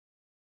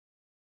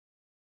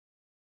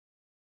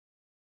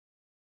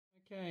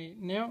Okay,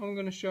 now I'm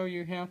going to show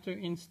you how to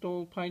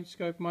install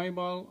PageScope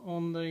Mobile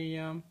on the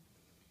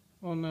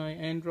on an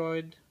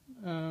Android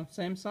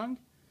Samsung.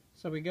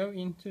 So we go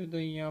into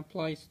the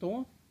Play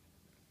Store.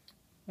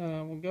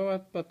 We'll go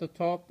up at the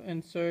top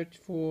and search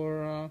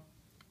for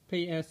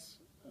PS.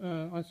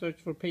 I search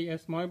for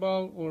PS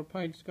Mobile or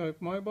PageScope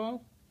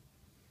Mobile.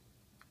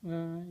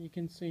 You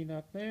can see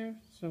that there.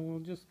 So we'll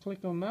just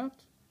click on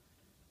that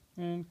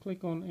and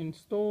click on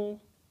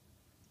Install,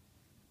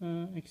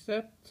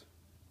 Accept.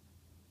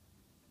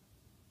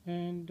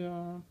 And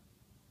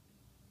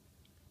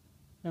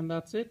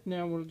that's it.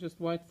 Now we'll just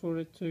wait for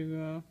it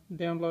to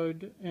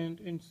download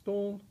and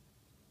install.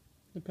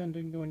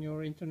 Depending on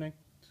your internet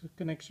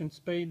connection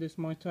speed, this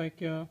might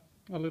take a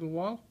little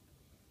while.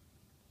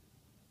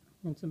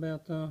 It's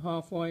about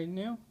halfway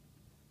now,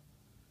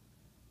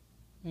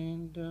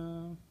 and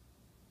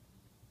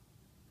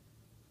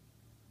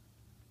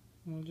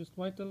we'll just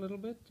wait a little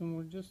bit, and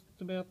we're just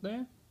about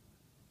there.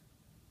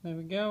 There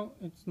we go.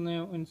 It's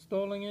now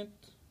installing it.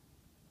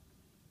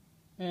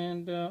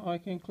 And I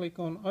can click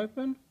on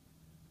Open.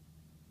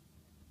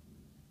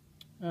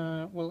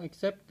 We'll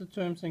accept the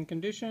terms and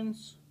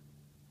conditions.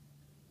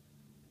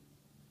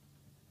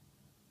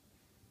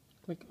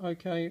 Click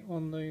OK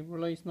on the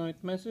release note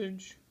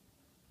message.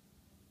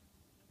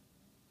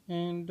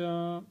 And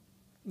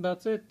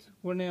that's it.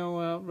 We're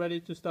now ready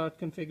to start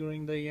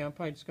configuring the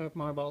PageScope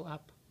Mobile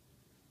app.